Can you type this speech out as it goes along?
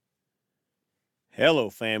Hello,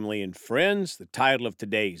 family and friends. The title of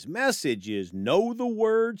today's message is Know the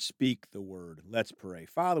Word, Speak the Word. Let's pray.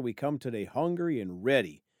 Father, we come today hungry and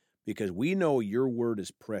ready because we know your word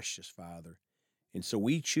is precious, Father. And so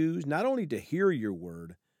we choose not only to hear your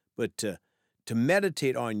word, but to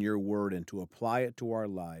meditate on your word and to apply it to our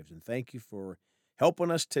lives. And thank you for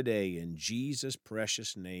helping us today in Jesus'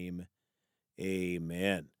 precious name.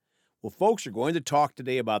 Amen. Well, folks, are going to talk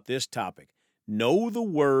today about this topic. Know the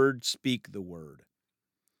word, speak the word.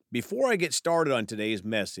 Before I get started on today's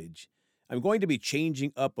message, I'm going to be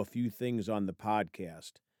changing up a few things on the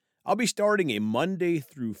podcast. I'll be starting a Monday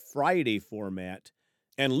through Friday format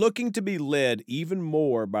and looking to be led even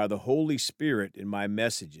more by the Holy Spirit in my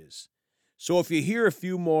messages. So if you hear a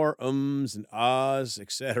few more ums and ahs,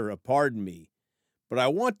 etc., pardon me. But I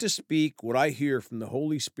want to speak what I hear from the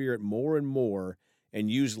Holy Spirit more and more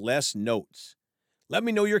and use less notes. Let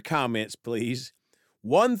me know your comments, please.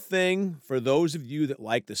 One thing for those of you that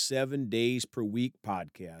like the 7 days per week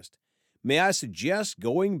podcast, may I suggest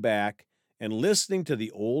going back and listening to the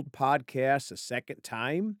old podcast a second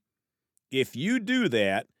time? If you do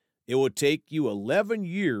that, it will take you 11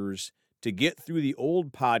 years to get through the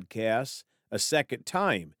old podcasts a second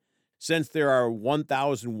time. Since there are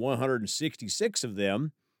 1,166 of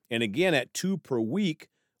them, and again at 2 per week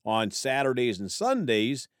on Saturdays and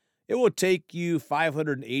Sundays, it will take you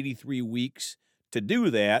 583 weeks to do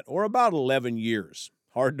that, or about 11 years.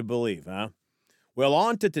 Hard to believe, huh? Well,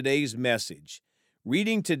 on to today's message.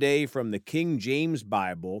 Reading today from the King James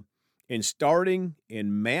Bible and starting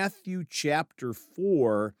in Matthew chapter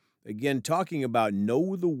 4, again talking about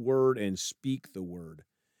know the word and speak the word.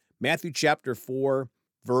 Matthew chapter 4,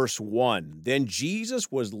 verse 1. Then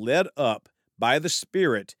Jesus was led up by the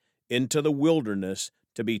Spirit into the wilderness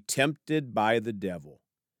to be tempted by the devil.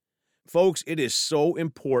 Folks, it is so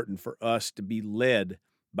important for us to be led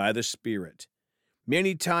by the Spirit.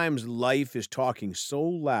 Many times life is talking so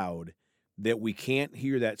loud that we can't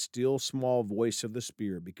hear that still small voice of the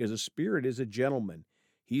Spirit, because the Spirit is a gentleman.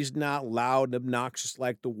 He's not loud and obnoxious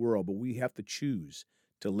like the world, but we have to choose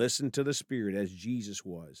to listen to the Spirit as Jesus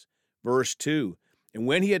was. Verse 2, and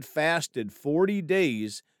when he had fasted 40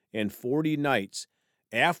 days and 40 nights,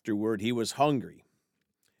 afterward he was hungry.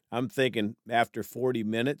 I'm thinking after 40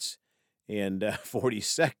 minutes, and 40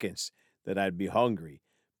 seconds that I'd be hungry.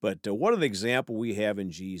 But what an example we have in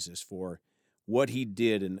Jesus for what he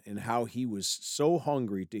did and how he was so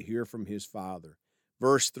hungry to hear from his Father.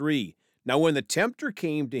 Verse 3, now when the tempter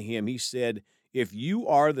came to him, he said, if you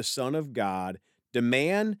are the Son of God,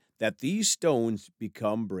 demand that these stones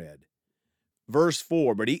become bread. Verse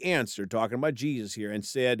 4, but he answered, talking about Jesus here, and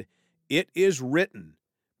said, it is written,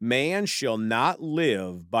 man shall not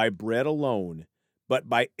live by bread alone, but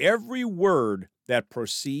by every word that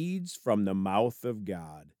proceeds from the mouth of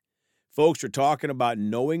God. Folks, we're talking about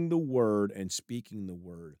knowing the word and speaking the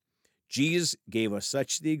word. Jesus gave us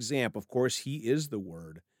such the example. Of course, he is the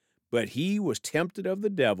word, but he was tempted of the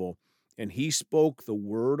devil, and he spoke the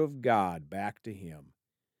word of God back to him.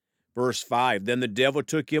 Verse 5, then the devil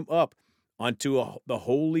took him up unto the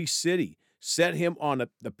holy city, set him on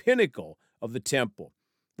the pinnacle of the temple.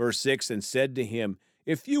 Verse 6, and said to him,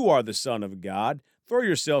 if you are the Son of God, throw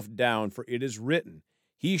yourself down, for it is written,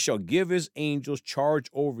 he shall give his angels charge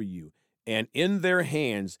over you, and in their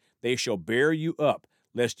hands they shall bear you up,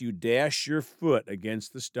 lest you dash your foot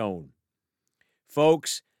against the stone.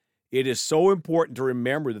 Folks, it is so important to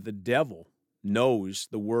remember that the devil knows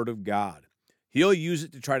the word of God. He'll use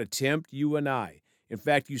it to try to tempt you and I. In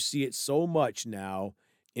fact, you see it so much now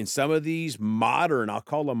in some of these modern, I'll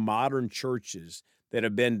call them modern churches, that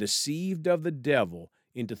have been deceived of the devil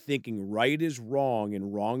into thinking right is wrong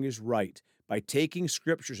and wrong is right by taking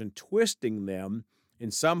scriptures and twisting them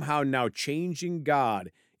and somehow now changing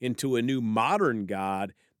God into a new modern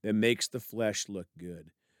God that makes the flesh look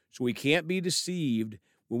good. So we can't be deceived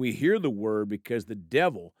when we hear the word, because the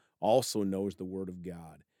devil also knows the word of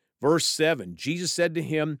God. Verse 7, Jesus said to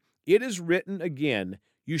him, it is written again,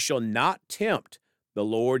 you shall not tempt the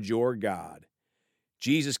Lord your God.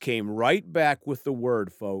 Jesus came right back with the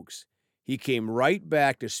word, folks. He came right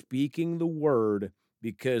back to speaking the word,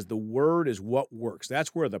 because the word is what works.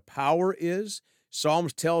 That's where the power is.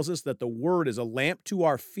 Psalms tells us that the word is a lamp to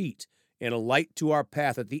our feet and a light to our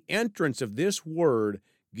path. At the entrance of this word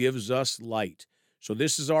gives us light. So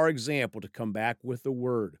this is our example to come back with the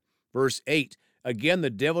word. Verse 8, again the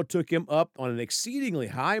devil took him up on an exceedingly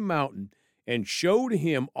high mountain and showed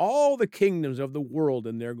him all the kingdoms of the world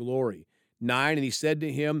and their glory. 9, and he said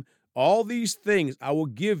to him, all these things I will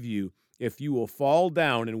give you if you will fall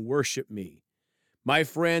down and worship me. My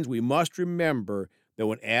friends, we must remember that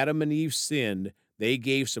when Adam and Eve sinned, They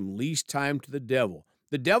gave some lease time to the devil.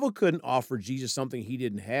 The devil couldn't offer Jesus something he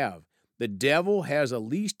didn't have. The devil has a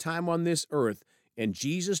lease time on this earth, and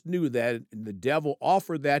Jesus knew that, and the devil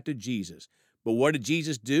offered that to Jesus. But what did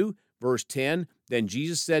Jesus do? Verse 10, then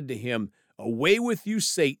Jesus said to him, away with you,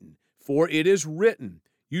 Satan, for it is written,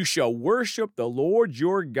 you shall worship the Lord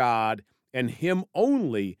your God, and him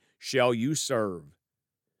only shall you serve.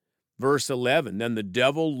 Verse 11, then the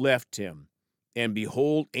devil left him, and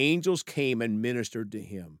behold, angels came and ministered to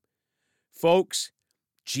him. Folks,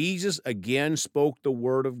 Jesus again spoke the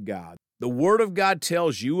word of God. The word of God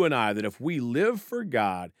tells you and I that if we live for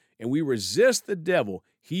God and we resist the devil,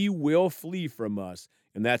 he will flee from us.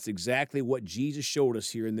 And that's exactly what Jesus showed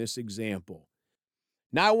us here in this example.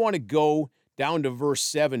 Now I want to go down to verse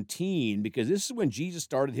 17 because this is when Jesus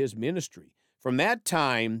started his ministry. From that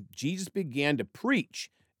time, Jesus began to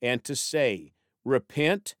preach and to say,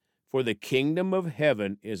 repent, for the kingdom of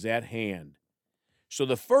heaven is at hand. So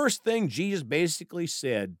the first thing Jesus basically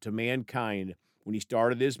said to mankind when he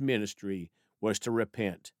started his ministry was to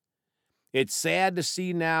repent. It's sad to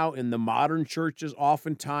see now in the modern churches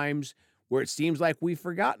oftentimes where it seems like we've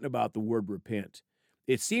forgotten about the word repent.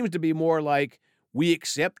 It seems to be more like, we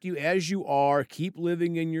accept you as you are, keep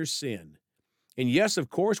living in your sin. And yes, of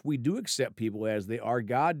course, we do accept people as they are.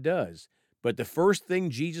 God does. But the first thing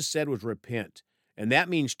Jesus said was repent. And that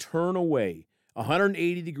means turn away,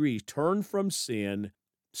 180 degrees, turn from sin.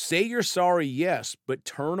 Say you're sorry, yes, but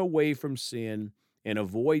turn away from sin and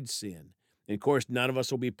avoid sin. And of course, none of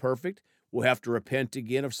us will be perfect. We'll have to repent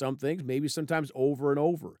again of some things, maybe sometimes over and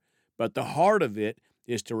over. But the heart of it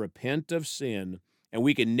is to repent of sin. And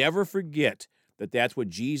we can never forget that that's what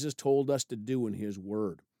Jesus told us to do in his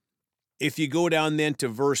word. If you go down then to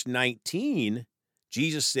verse 19,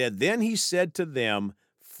 Jesus said, then he said to them,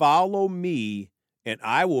 follow me, and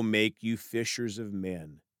I will make you fishers of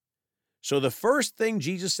men. So the first thing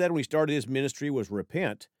Jesus said when he started his ministry was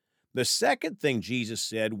repent. The second thing Jesus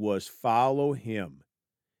said was follow him,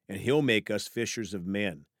 and he'll make us fishers of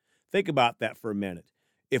men. Think about that for a minute.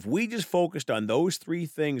 If we just focused on those three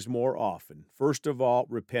things more often, first of all,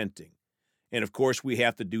 repenting. And of course, we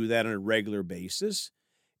have to do that on a regular basis.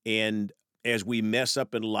 And as we mess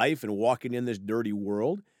up in life and walking in this dirty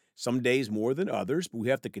world, some days more than others, but we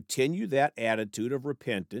have to continue that attitude of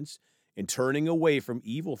repentance and turning away from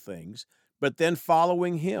evil things, but then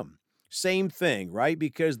following him. Same thing, right?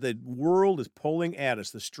 Because the world is pulling at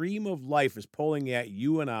us. The stream of life is pulling at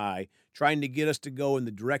you and I, trying to get us to go in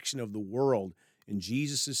the direction of the world. And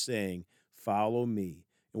Jesus is saying, follow me.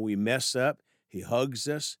 And we mess up, he hugs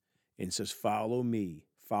us and says, follow me,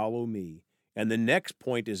 follow me. And the next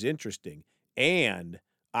point is interesting. And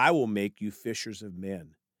I will make you fishers of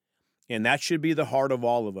men. And that should be the heart of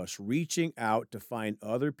all of us, reaching out to find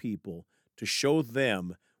other people to show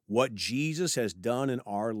them what Jesus has done in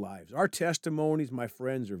our lives. Our testimonies, my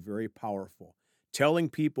friends, are very powerful. Telling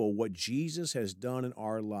people what Jesus has done in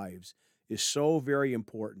our lives is so very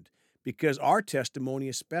important because our testimony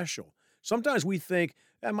is special. Sometimes we think,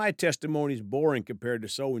 my testimony is boring compared to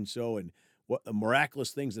so-and-so and what the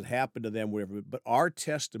miraculous things that happened to them, whatever. But our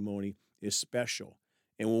testimony is special.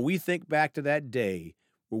 And when we think back to that day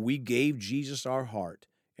where we gave Jesus our heart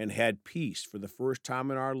and had peace for the first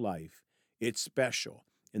time in our life, it's special.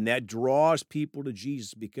 And that draws people to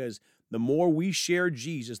Jesus because the more we share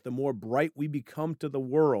Jesus, the more bright we become to the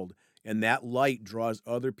world. And that light draws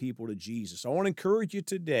other people to Jesus. So I want to encourage you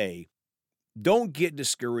today, don't get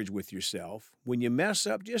discouraged with yourself. When you mess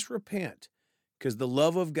up, just repent because the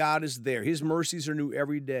love of God is there. His mercies are new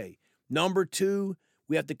every day. Number two,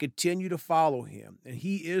 we have to continue to follow him, and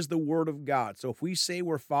he is the word of God. So if we say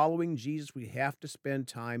we're following Jesus, we have to spend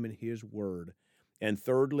time in his word. And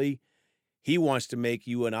thirdly, he wants to make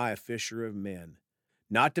you and I a fisher of men.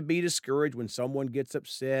 Not to be discouraged when someone gets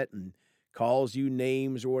upset and calls you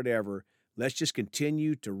names or whatever. Let's just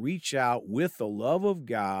continue to reach out with the love of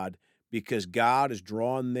God because God has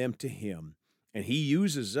drawn them to him. And he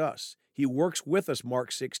uses us. He works with us,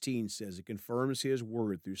 Mark 16 says. It confirms his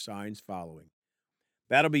word through signs following.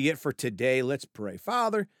 That'll be it for today. Let's pray.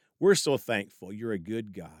 Father, we're so thankful. You're a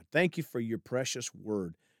good God. Thank you for your precious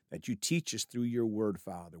word that you teach us through your word,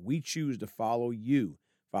 Father. We choose to follow you,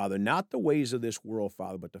 Father, not the ways of this world,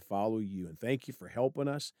 Father, but to follow you. And thank you for helping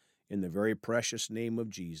us in the very precious name of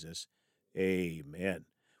Jesus. Amen.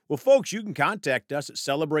 Well, folks, you can contact us at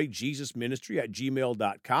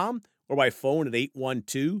celebratejesusministry@gmail.com or by phone at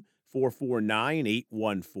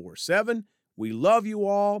 812-449-8147. We love you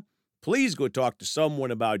all. Please go talk to someone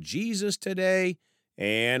about Jesus today.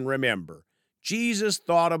 And remember, Jesus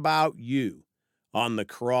thought about you on the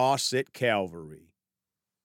cross at Calvary.